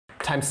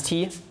times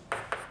t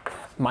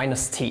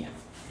minus t.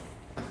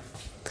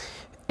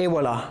 Et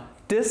voila,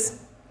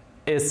 this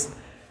is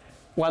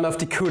one of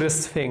the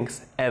coolest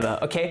things ever,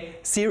 okay?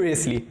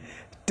 Seriously,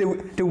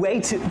 the way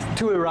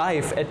to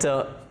arrive at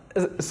the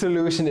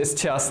solution is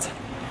just,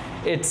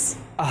 it's,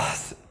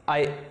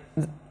 I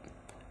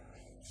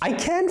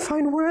can't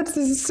find words,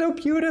 this is so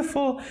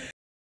beautiful.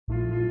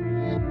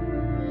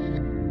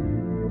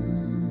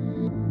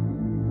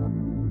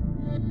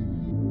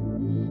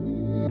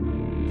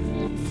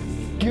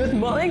 Good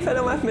morning,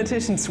 fellow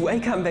mathematicians,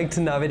 welcome back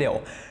to another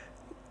video.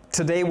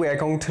 Today we are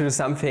going to do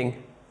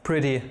something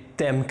pretty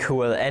damn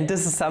cool, and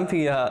this is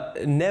something you're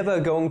never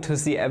going to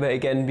see ever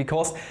again,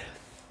 because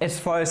as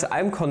far as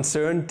I'm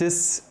concerned,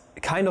 this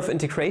kind of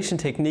integration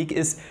technique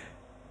is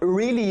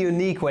really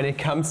unique when it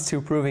comes to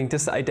proving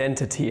this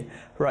identity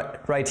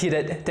right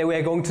here that we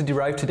are going to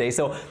derive today.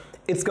 So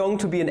it's going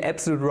to be an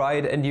absolute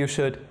right, and you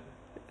should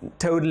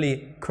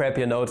totally grab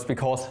your notes,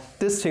 because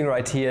this thing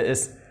right here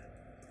is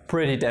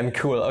pretty damn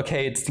cool.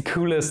 Okay, it's the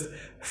coolest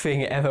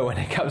thing ever when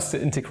it comes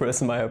to integrals,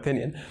 in my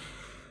opinion.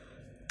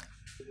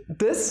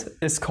 This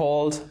is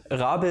called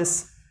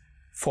Raabe's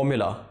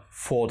formula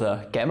for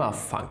the gamma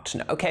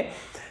function, okay?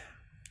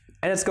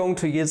 And it's going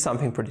to yield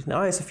something pretty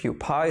nice, a few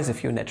pi's, a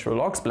few natural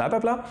logs, blah blah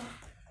blah.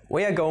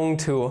 We are going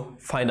to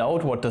find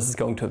out what this is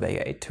going to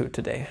evaluate to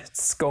today.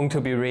 It's going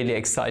to be really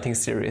exciting,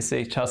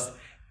 seriously.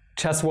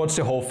 Just watch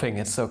the whole thing,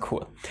 it's so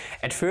cool.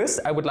 At first,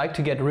 I would like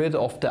to get rid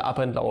of the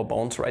upper and lower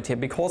bounds right here,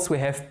 because we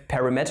have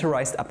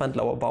parameterized upper and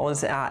lower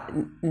bounds.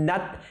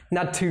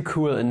 Not too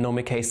cool in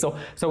normal case,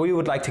 so we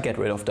would like to get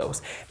rid of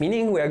those.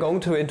 Meaning we are going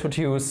to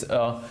introduce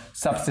a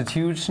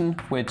substitution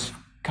which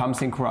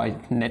comes in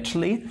quite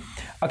naturally.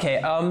 Okay,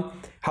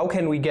 how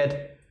can we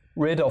get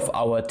rid of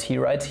our t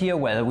right here?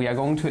 Well, we are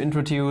going to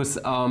introduce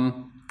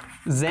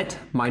z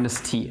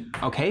minus t,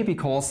 okay?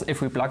 Because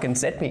if we plug in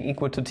z being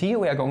equal to t,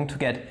 we are going to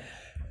get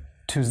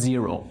to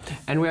 0.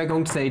 And we are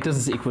going to say this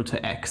is equal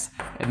to x,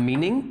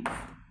 meaning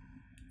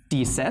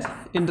dz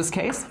in this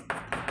case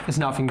is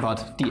nothing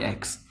but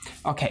dx.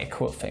 Okay,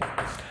 cool thing.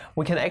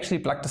 We can actually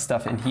plug the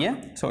stuff in here.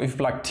 So if we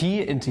plug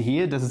t into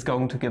here, this is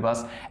going to give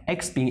us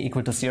x being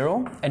equal to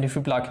 0. And if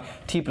we plug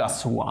t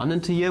plus 1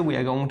 into here, we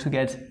are going to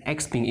get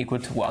x being equal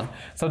to 1.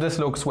 So this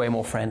looks way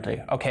more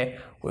friendly, okay,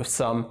 with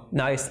some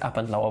nice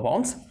upper and lower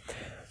bounds.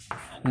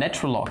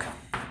 Natural log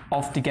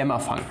of the gamma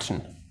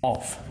function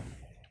of.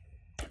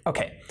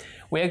 Okay,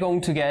 we are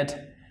going to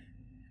get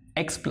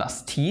x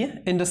plus t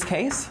in this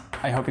case.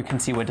 I hope you can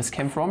see where this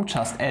came from,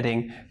 just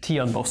adding t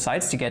on both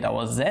sides to get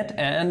our z,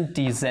 and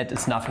dz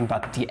is nothing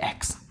but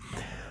dx.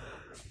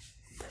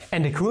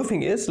 And the cool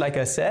thing is, like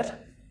I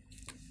said,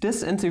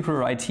 this integral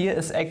right here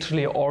is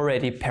actually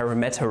already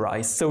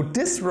parameterized. So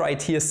this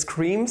right here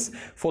screams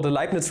for the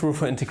Leibniz rule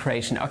for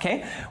integration,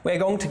 okay? We are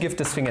going to give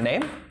this thing a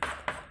name,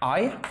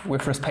 I,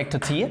 with respect to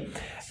t,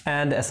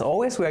 and as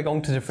always we are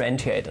going to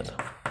differentiate it.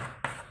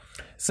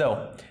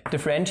 So,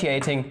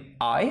 differentiating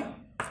I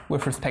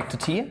with respect to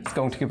t is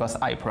going to give us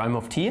I prime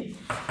of t.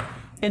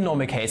 In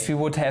normal case, we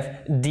would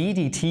have d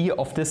dt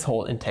of this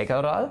whole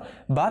integral,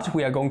 but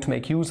we are going to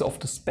make use of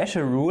the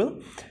special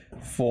rule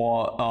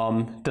for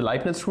the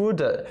Leibniz rule,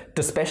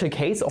 the special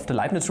case of the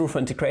Leibniz rule for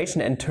integration,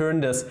 and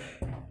turn this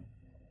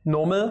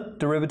normal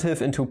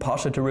derivative into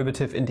partial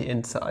derivative in the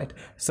inside.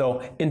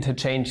 So,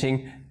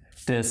 interchanging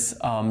this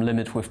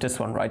limit with this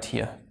one right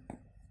here.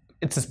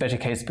 It's a special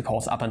case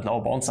because upper and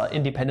lower bounds are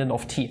independent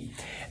of t,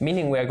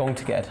 meaning we are going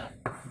to get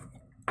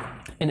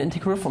an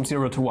integral from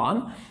 0 to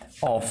 1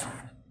 of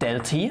del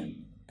t,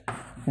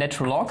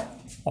 natural log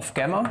of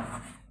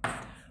gamma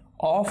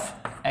of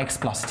x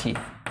plus t,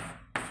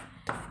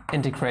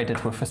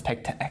 integrated with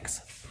respect to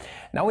x.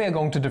 Now we are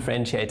going to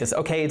differentiate this.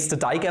 Okay, it's the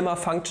digamma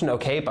function,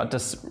 okay, but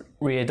this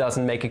really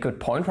doesn't make a good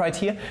point right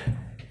here.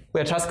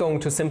 We are just going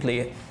to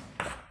simply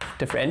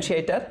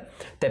differentiate that.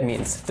 That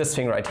means this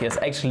thing right here is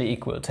actually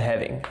equal to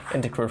having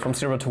integral from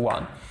 0 to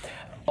 1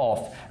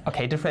 of,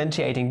 okay,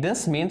 differentiating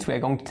this means we are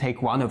going to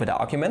take 1 over the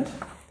argument,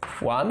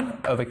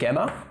 1 over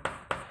gamma,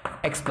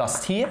 x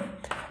plus t,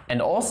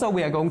 and also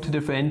we are going to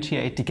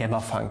differentiate the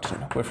gamma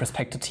function with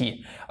respect to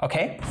t,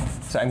 okay?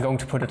 So I'm going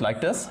to put it like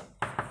this.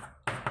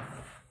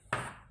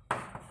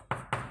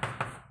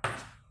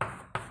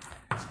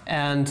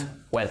 And,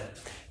 well,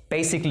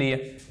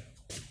 basically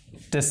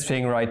this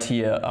thing right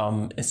here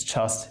is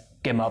just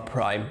gamma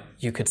prime,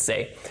 you could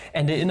say.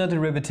 And the inner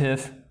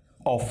derivative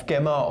of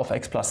gamma of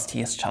x plus t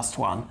is just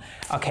 1.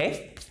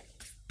 Okay?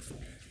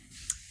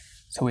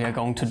 So we are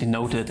going to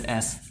denote it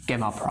as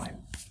gamma prime.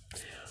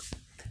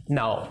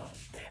 Now,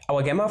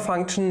 our gamma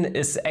function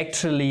is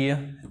actually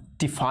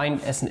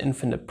defined as an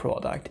infinite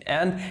product.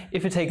 And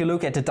if you take a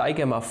look at the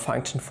digamma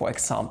function, for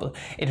example,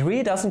 it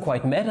really doesn't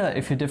quite matter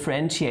if you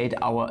differentiate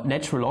our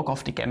natural log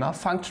of the gamma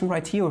function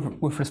right here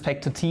with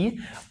respect to t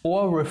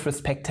or with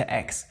respect to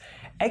x.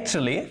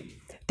 Actually,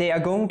 they are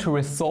going to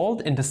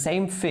result in the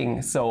same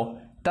thing. So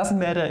doesn't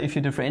matter if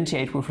you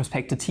differentiate with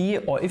respect to t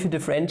or if you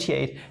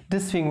differentiate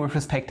this thing with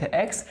respect to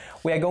x,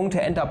 we are going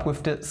to end up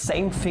with the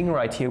same thing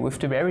right here, with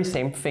the very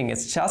same thing.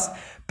 It's just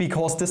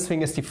because this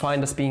thing is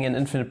defined as being an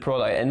infinite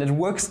product and it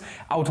works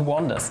out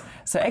wonders.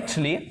 So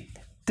actually,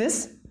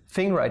 this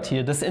thing right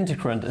here, this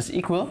integrand, is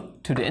equal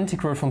to the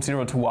integral from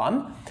 0 to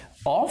 1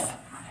 of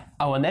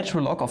our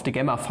natural log of the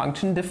gamma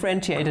function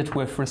differentiated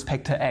with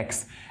respect to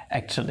x,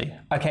 actually.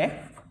 Okay?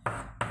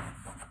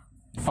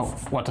 Oh,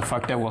 what the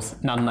fuck, that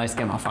was not a nice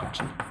gamma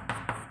function.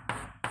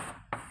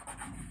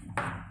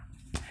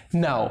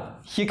 Now,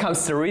 here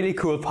comes the really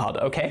cool part,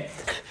 okay?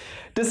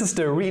 This is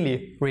the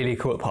really, really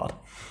cool part.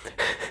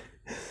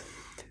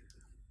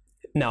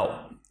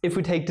 Now, if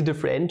we take the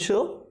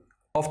differential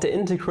of the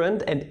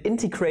integrand and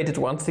integrate it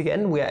once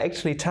again, we are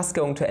actually just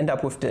going to end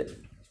up with the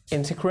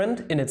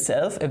integrand in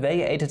itself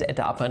evaluated at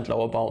the upper and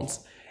lower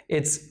bounds.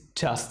 It's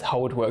just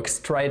how it works.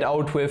 Try it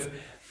out with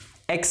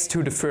x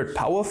to the third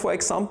power, for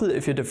example.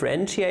 If you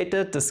differentiate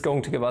it, this is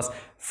going to give us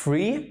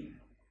 3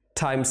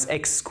 times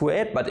x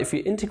squared, but if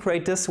you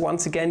integrate this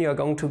once again, you're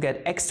going to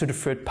get x to the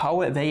third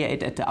power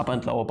evaluated at the upper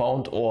and lower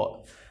bound,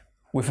 or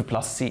with a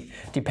plus c.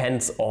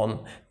 Depends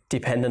on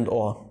dependent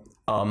or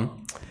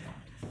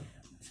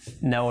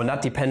no,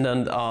 not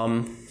dependent.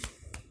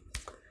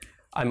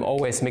 I'm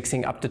always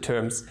mixing up the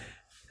terms.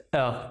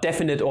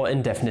 Definite or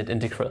indefinite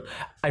integral.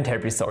 I'm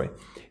terribly sorry.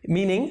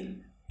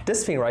 Meaning,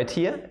 this thing right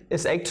here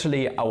is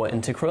actually our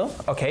integral.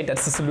 Okay,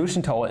 that's the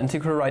solution to our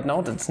integral right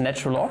now. That's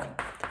natural log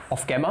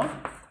of gamma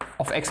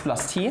of x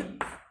plus t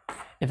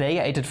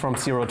evaluated from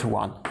 0 to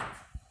 1.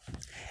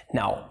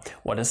 Now,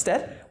 what is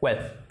that? Well,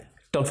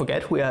 don't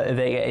forget we are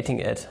evaluating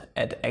it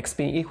at x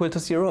being equal to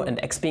 0 and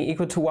x being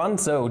equal to 1.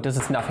 So this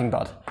is nothing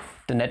but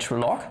the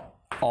natural log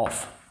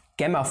of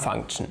gamma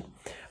function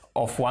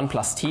of 1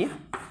 plus t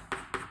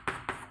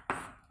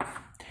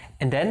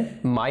and then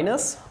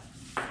minus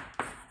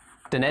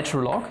the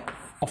natural log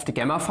of the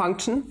gamma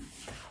function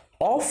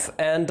of,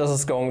 and this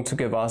is going to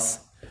give us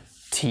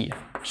t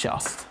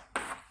just.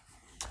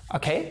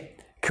 Okay,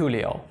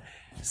 coolio.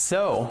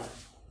 So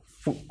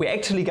we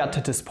actually got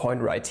to this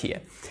point right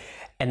here.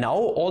 And now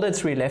all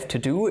that's really left to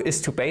do is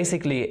to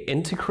basically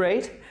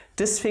integrate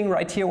this thing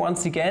right here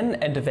once again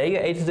and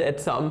evaluate it at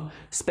some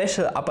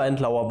special upper and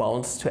lower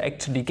bounds to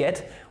actually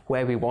get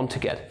where we want to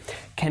get.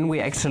 Can we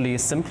actually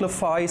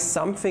simplify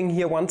something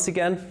here once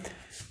again?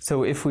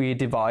 So if we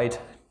divide,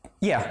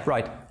 yeah,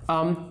 right.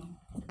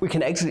 We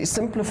can actually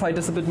simplify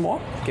this a bit more.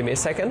 Give me a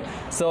second.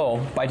 So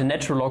by the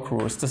natural log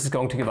rules, this is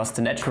going to give us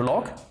the natural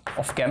log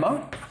of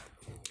gamma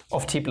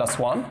of t plus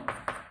 1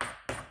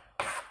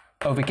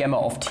 over gamma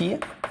of t.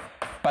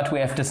 But we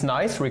have this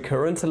nice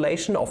recurrence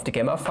relation of the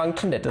gamma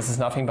function, that this is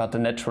nothing but the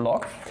natural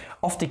log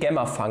of the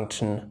gamma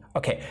function.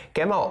 Okay,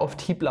 gamma of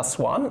t plus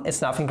 1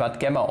 is nothing but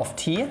gamma of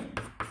t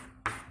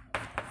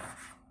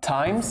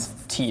times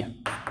t.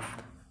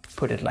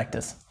 Put it like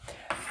this.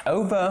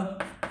 Over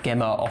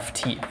gamma of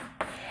t.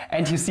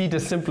 And you see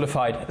this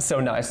simplified so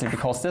nicely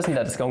because this and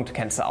that is going to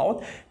cancel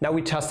out. Now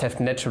we just have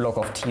the natural log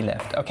of t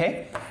left,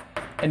 okay?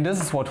 And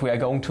this is what we are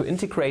going to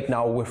integrate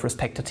now with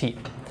respect to t.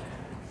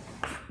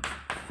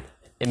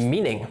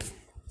 Meaning,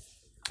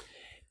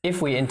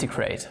 if we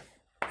integrate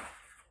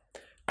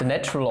the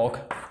natural log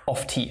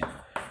of t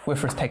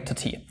with respect to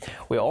t,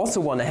 we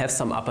also want to have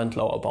some upper and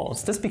lower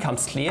bounds. This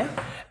becomes clear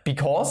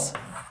because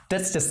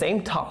that's the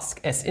same task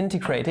as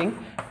integrating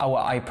our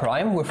I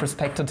prime with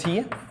respect to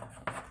t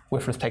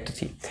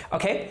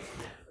Okay,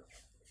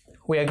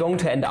 we are going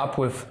to end up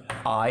with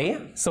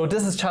I. So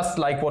this is just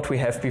like what we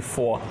have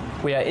before.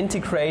 We are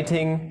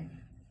integrating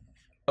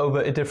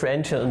over a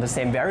differential in the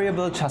same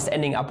variable, just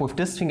ending up with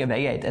this thing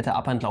evaluated at the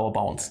upper and lower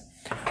bounds.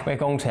 We're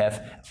going to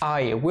have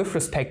I with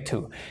respect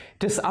to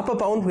this upper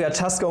bound. We are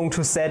just going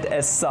to set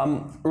as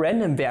some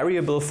random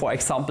variable, for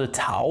example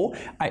tau.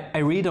 I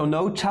really don't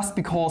know, just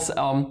because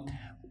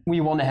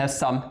we want to have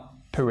some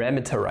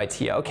parameter right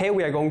here. Okay,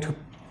 we are going to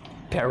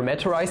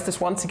parameterize this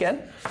once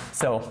again.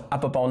 So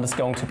upper bound is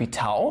going to be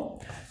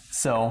tau,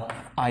 so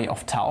I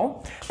of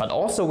tau, but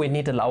also we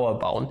need a lower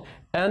bound.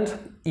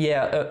 And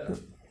yeah,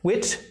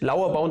 which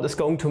lower bound is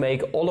going to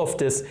make all of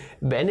this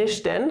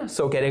vanish then,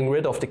 so getting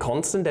rid of the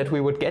constant that we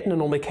would get in a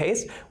normal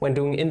case when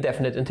doing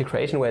indefinite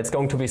integration where it's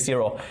going to be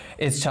 0.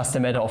 It's just a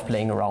matter of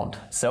playing around.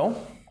 So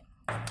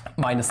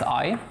minus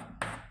I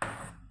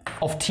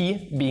of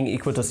t being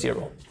equal to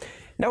 0.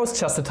 Now it's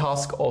just a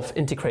task of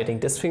integrating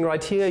this thing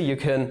right here. You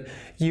can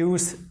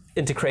use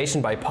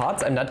integration by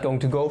parts. I'm not going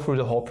to go through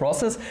the whole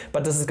process,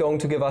 but this is going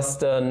to give us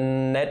the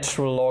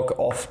natural log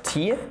of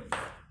t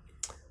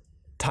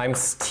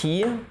times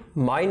t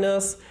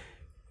minus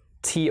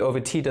t over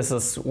t. This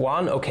is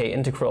 1. Okay,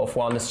 integral of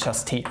 1 is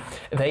just t.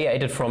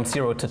 Evaluated from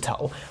 0 to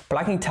tau.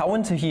 Plugging tau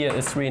into here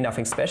is really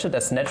nothing special.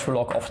 That's natural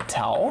log of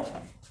tau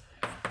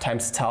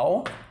times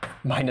tau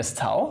minus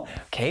tau.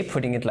 Okay,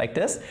 putting it like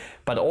this.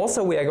 But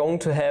also we are going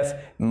to have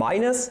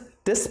minus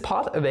this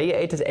part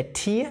evaluated at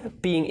t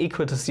being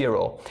equal to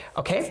 0.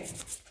 Okay?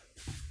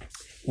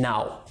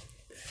 Now,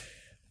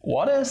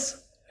 what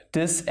is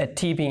this at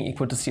t being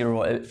equal to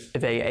 0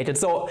 evaluated?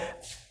 So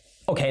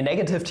Okay,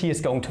 negative t is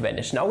going to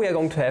vanish. Now we are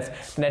going to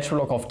have the natural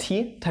log of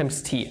t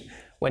times t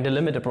when the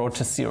limit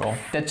approaches 0.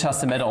 That's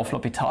just a matter of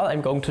L'Hopital.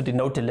 I'm going to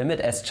denote the limit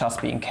as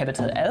just being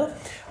capital L.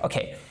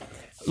 Okay,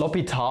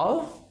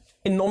 L'Hopital,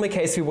 in normal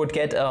case we would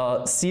get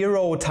a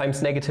 0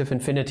 times negative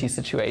infinity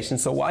situation.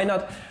 So why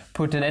not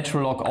put the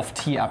natural log of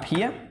t up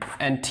here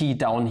and t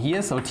down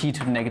here, so t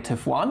to the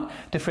negative 1,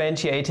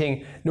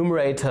 differentiating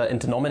numerator and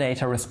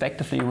denominator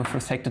respectively with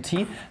respect to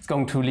t. It's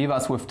going to leave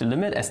us with the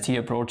limit as t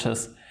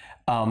approaches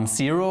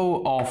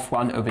 0 of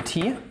 1 over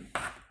t,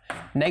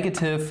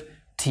 negative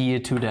t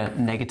to the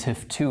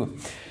negative 2.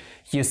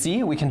 You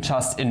see, we can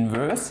just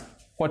inverse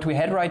what we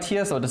had right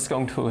here, so this is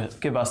going to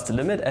give us the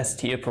limit as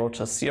t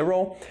approaches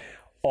 0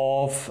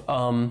 of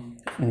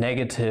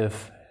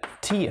negative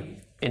t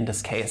in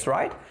this case,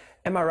 right?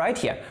 Am I right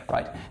here?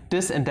 Right.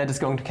 This and that is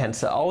going to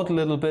cancel out a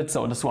little bit,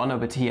 so this 1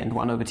 over t and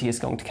 1 over t is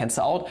going to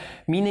cancel out,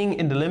 meaning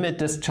in the limit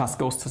this just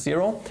goes to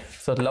 0.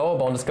 So the lower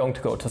bound is going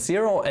to go to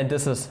 0, and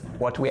this is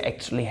what we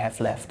actually have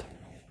left.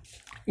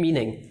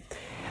 Meaning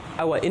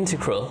our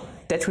integral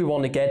that we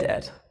want to get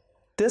at,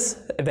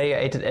 this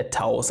evaluated at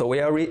tau, so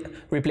we are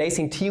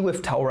replacing t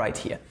with tau right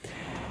here,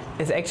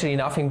 is actually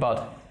nothing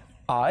but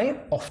I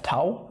of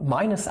tau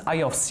minus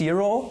I of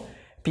 0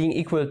 being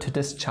equal to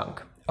this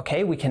chunk.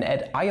 Okay, we can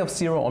add I of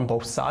 0 on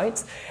both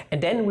sides,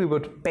 and then we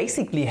would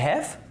basically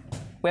have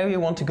where we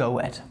want to go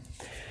at.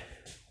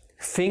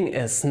 Thing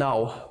is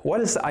now,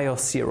 what is I of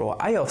 0?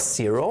 I of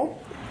 0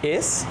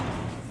 is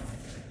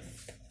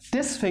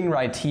this thing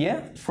right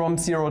here from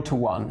 0 to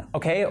 1,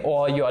 okay?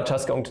 Or you are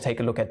just going to take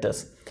a look at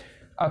this.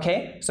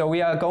 Okay, so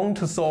we are going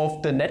to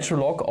solve the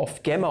natural log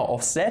of gamma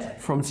of z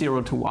from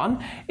 0 to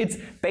 1. It's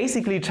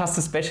basically just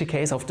a special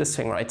case of this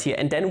thing right here,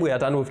 and then we are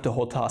done with the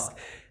whole task.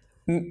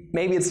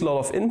 Maybe it's a lot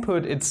of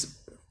input,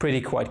 it's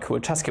pretty quite cool.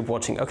 Just keep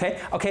watching, okay?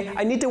 Okay,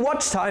 I need the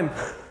watch time!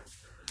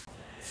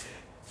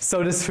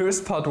 So this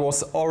first part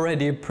was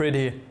already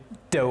pretty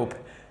dope.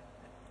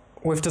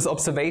 With this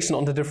observation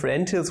on the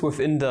differentials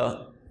within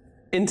the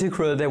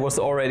integral, that was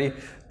already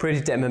pretty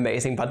damn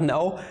amazing. But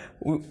now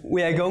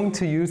we are going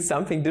to use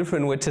something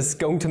different, which is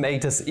going to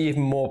make this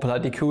even more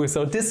bloody cool.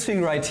 So this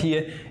thing right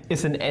here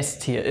is an S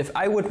tier. If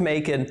I would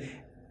make a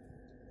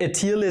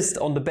tier list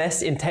on the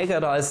best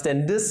integrals,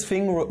 then this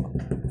thing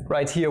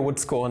right here would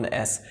score an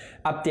S.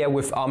 Up there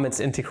with Ahmed's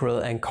integral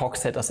and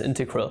Coxetter's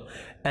integral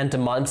and the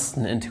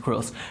Manston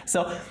integrals.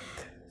 So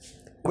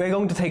we're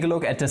going to take a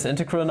look at this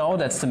integral now.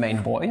 That's the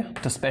main boy,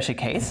 the special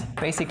case,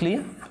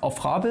 basically, of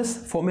Raabe's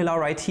formula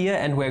right here,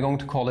 and we're going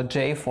to call it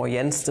J for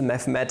Jens, the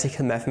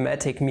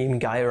mathematic meme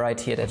guy right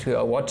here that we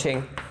are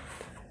watching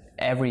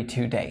every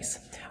 2 days.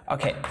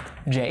 Okay,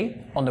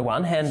 J, on the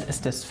one hand, is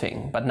this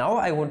thing, but now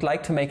I would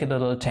like to make a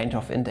little change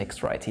of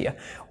index right here.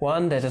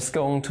 One that is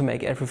going to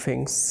make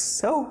everything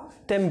so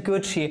damn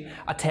Gucci.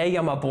 I tell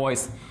you, my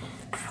boys,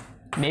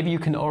 maybe you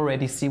can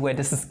already see where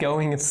this is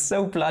going. It's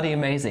so bloody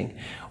amazing.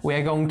 We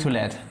are going to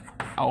let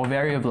our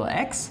variable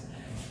x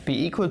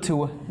be equal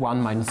to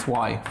 1 minus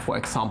y, for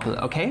example,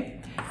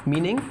 okay?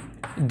 Meaning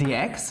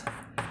dx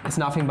is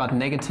nothing but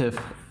negative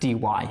dy.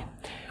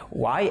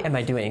 Why am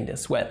I doing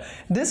this? Well,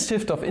 this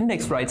shift of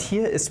index right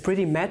here is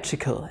pretty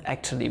magical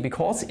actually,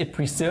 because it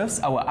preserves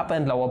our upper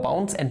and lower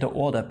bounds and the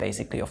order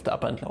basically of the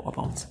upper and lower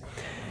bounds.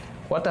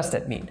 What does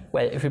that mean?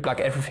 Well, if we plug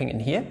everything in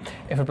here,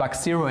 if we plug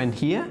 0 in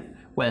here,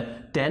 well,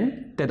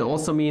 then that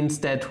also means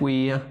that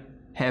we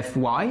have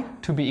y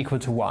to be equal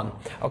to 1,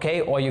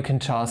 okay? Or you can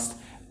just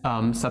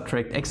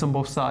subtract x on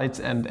both sides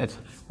and add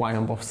y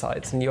on both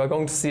sides. And you are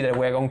going to see that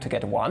we're going to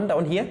get 1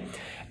 down here.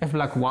 If we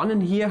plug 1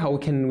 in here, how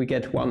can we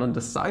get 1 on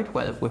this side?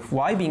 Well, with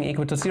y being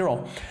equal to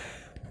 0.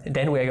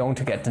 Then we are going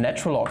to get the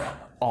natural log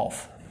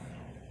of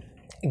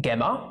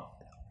gamma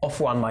of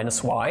 1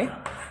 minus y.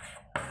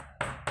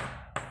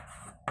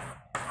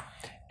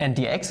 And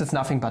dx is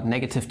nothing but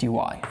negative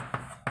dy.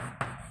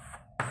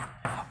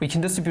 We can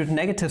distribute a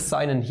negative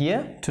sign in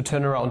here to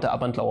turn around the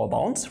upper and lower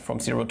bounds from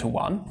 0 to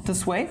 1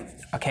 this way,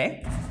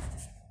 okay?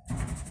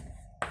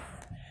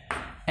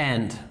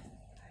 And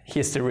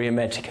here's the real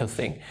magical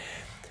thing.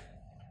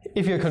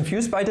 If you're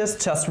confused by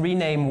this, just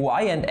rename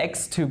y and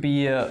x to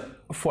be,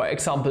 for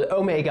example,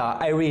 omega.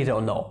 I really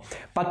don't know.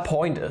 But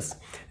point is,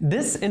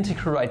 this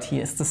integral right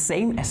here is the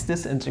same as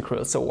this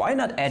integral. So why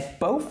not add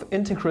both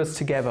integrals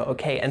together,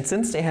 okay? And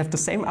since they have the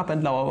same upper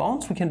and lower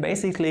bounds, we can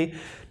basically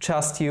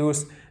just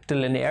use the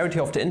linearity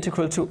of the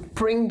integral to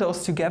bring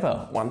those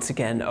together once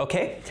again,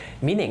 okay?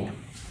 Meaning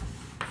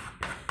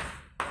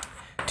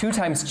 2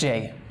 times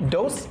j,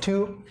 those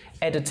two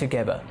added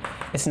together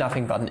is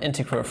nothing but an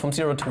integral from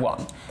 0 to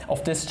 1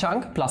 of this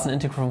chunk plus an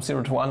integral from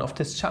 0 to 1 of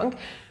this chunk.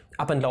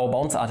 Upper and lower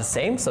bounds are the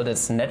same, so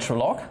that's the natural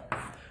log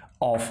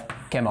of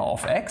gamma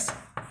of x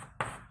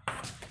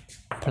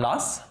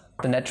plus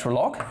the natural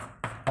log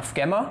of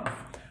gamma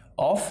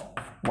of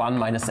 1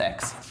 minus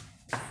x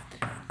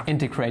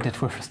integrated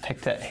with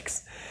respect to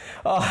x.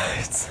 Oh,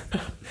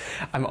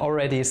 I'm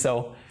already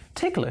so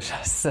ticklish.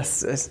 This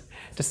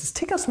is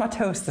tickles my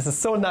toes. This is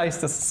so nice.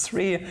 This is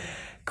really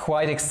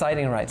quite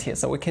exciting right here.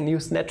 So we can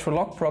use natural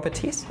log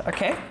properties,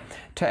 okay,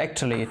 to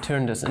actually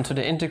turn this into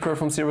the integral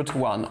from 0 to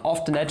 1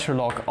 of the natural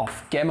log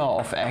of gamma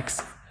of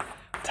x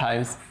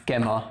times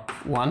gamma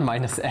 1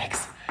 minus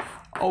x.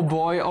 Oh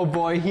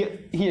boy, here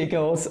it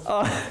goes.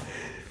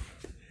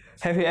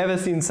 Have you ever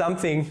seen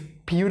something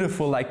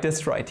beautiful like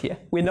this right here?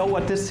 We know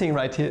what this thing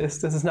right here is.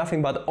 This is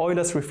nothing but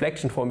Euler's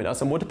reflection formula.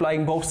 So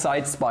multiplying both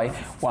sides by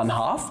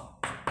 1/2.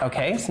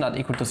 Okay, it's not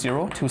equal to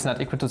 0. 2 is not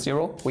equal to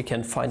 0. We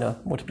can find a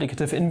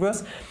multiplicative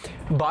inverse.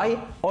 By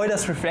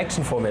Euler's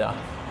reflection formula,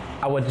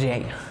 our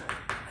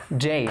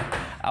J,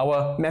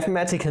 our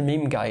mathematical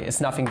meme guy, is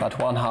nothing but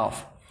 1/2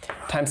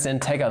 times the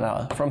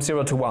integral from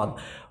 0 to 1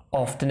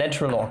 of the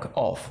natural log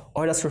of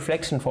Euler's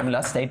reflection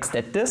formula states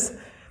that this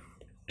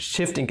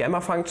shift in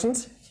gamma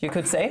functions, you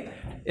could say,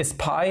 is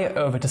pi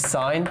over the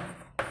sine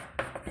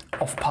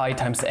of pi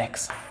times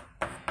x,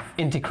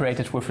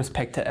 integrated with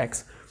respect to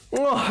x.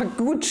 Oh,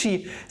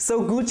 Gucci,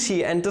 so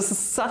Gucci, and this is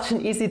such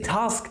an easy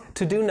task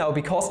to do now,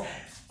 because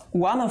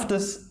one of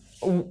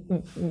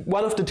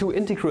the two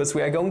integrals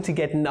we are going to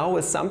get now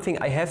is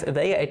something I have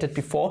evaluated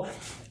before,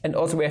 and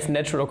also we have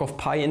natural log of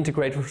pi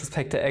integrated with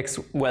respect to x.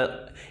 Well,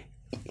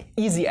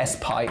 easy as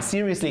pi,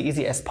 seriously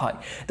easy as pi.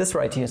 This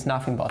right here is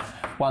nothing but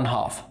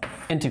 1/2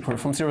 integral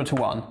from 0 to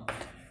 1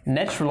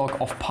 natural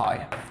log of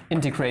pi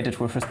integrated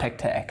with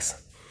respect to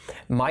x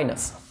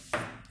minus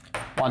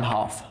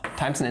 1/2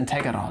 times an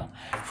integral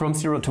from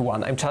 0 to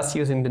 1. I'm just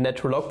using the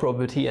natural log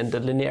property and the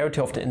linearity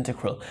of the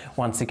integral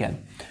once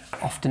again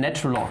of the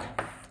natural log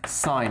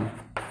sine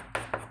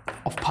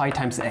of pi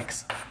times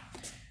x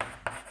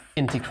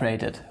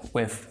integrated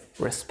with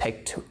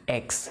respect to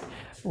x.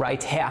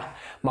 Right here,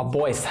 my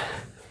boys.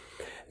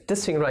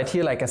 This thing right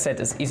here, like I said,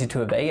 is easy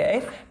to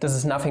evaluate. This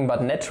is nothing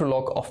but natural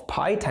log of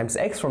pi times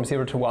x from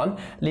 0 to 1,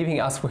 leaving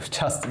us with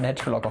just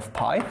natural log of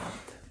pi.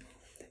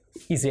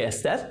 Easy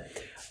as that.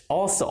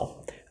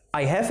 Also,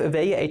 I have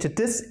evaluated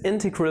this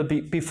integral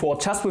before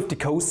just with the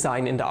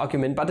cosine in the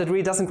argument, but it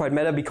really doesn't quite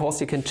matter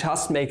because you can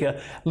just make a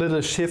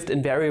little shift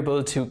in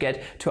variable to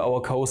get to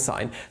our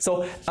cosine.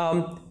 So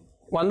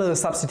one little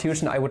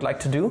substitution I would like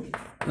to do,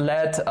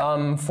 let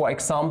for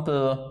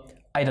example,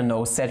 I don't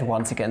know, z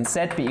once again,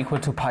 z be equal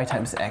to pi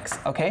times x,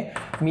 okay?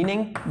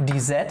 Meaning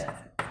dz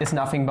is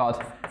nothing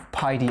but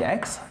pi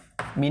dx,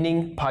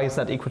 meaning pi is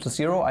not equal to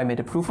 0. I made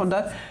a proof on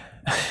that.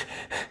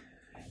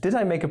 Did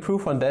I make a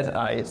proof on that?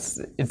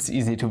 It's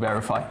easy to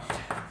verify.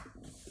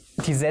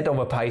 dz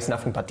over pi is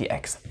nothing but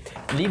dx,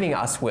 leaving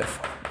us with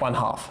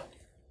 1/2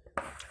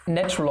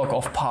 natural log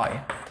of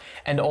pi,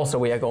 and also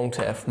we are going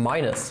to have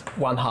minus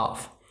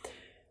 1/2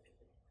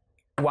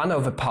 1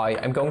 over pi.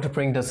 I'm going to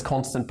bring this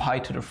constant pi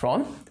to the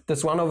front.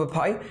 This 1 over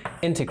pi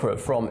integral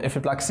from, if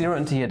you plug 0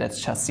 into here,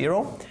 that's just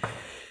 0.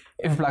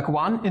 If you plug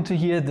 1 into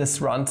here, this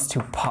runs to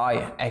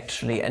pi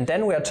actually. And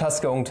then we are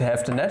just going to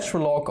have the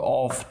natural log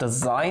of the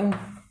sine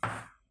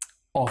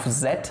of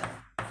z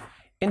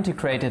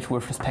integrated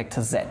with respect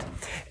to z.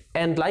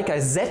 And like I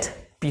said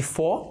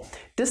before,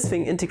 this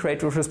thing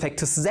integrated with respect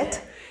to z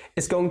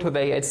is going to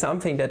evaluate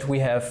something that we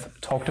have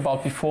talked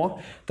about before.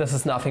 This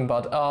is nothing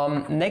but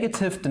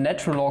negative the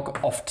natural log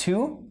of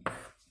 2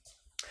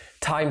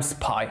 times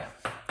pi.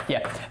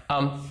 Yeah,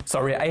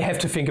 sorry, I have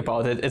to think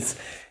about it.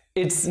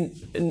 It's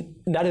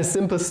not a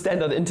simple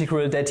standard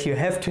integral that you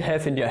have to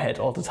have in your head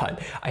all the time.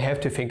 I have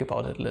to think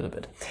about it a little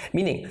bit.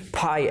 Meaning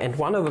pi and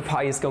 1 over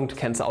pi is going to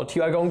cancel out.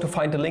 You are going to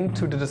find a link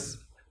to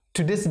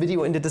this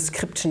video in the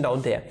description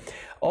down there.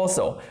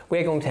 Also,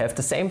 we're going to have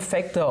the same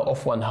factor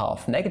of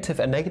 1/2. Negative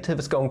and negative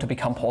is going to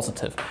become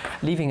positive,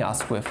 leaving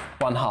us with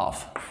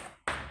 1/2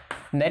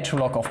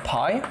 natural log of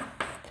pi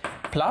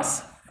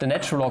plus the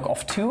natural log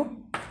of 2.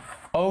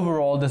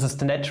 Overall, this is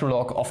the natural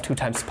log of 2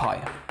 times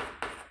pi.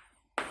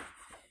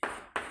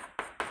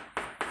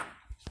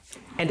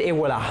 And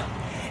voila!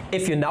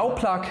 If you now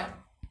plug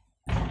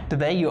the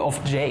value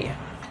of j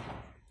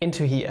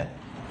into here,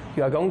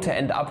 you are going to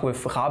end up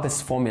with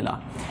Raabe's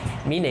formula,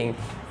 meaning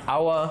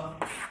our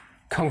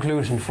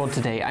conclusion for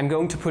today. I'm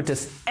going to put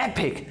this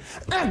epic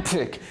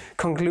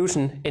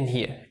conclusion in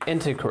here.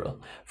 Integral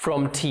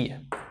from t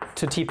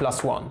to t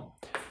plus 1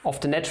 of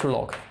the natural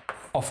log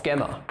of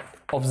gamma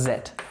of z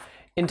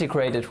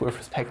integrated with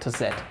respect to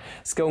z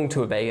is going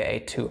to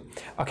evaluate to,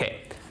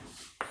 okay,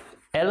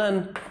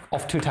 ln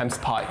of 2 times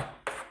pi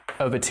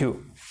over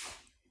 2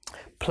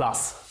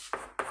 plus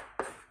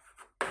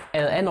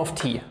ln of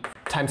t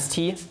times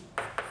t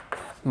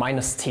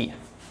minus t.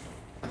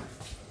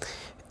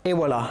 Et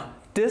voila!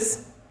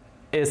 This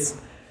is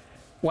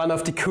one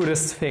of the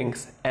coolest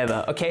things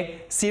ever,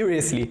 okay?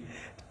 Seriously,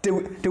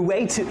 the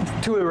way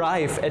to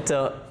arrive at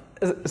the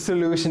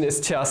solution is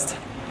just,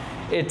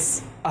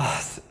 it's,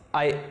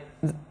 I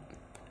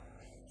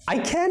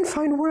can't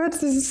find words,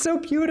 this is so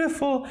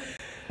beautiful.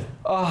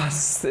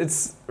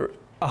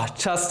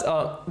 Just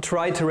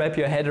try to wrap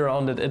your head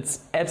around it.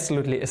 It's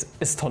absolutely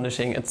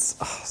astonishing. It's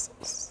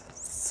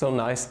so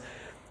nice.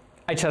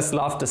 I just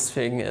love this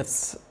thing.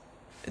 It's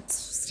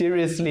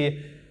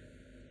seriously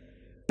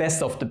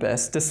best of the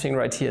best. This thing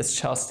right here is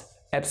just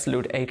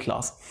absolute A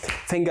class.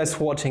 Thank you guys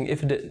for watching.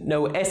 If it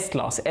no S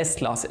class,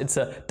 it's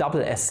a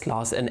double S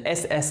class, an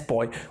SS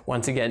boy,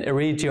 once again, a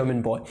real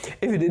German boy.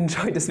 If you did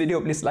enjoy this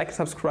video, please like,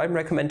 subscribe, and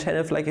recommend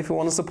channel. Like if you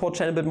want to support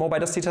channel a bit more by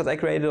the teachers I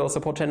created, or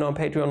support channel on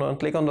Patreon, and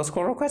click on the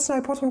scroll request I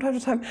post from time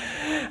to time.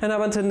 And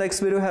up until next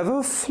video, have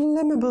a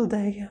flammable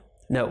day.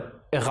 No,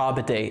 a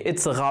Raabe day.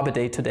 It's a Raabe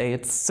day today.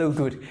 It's so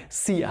good.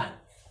 See ya.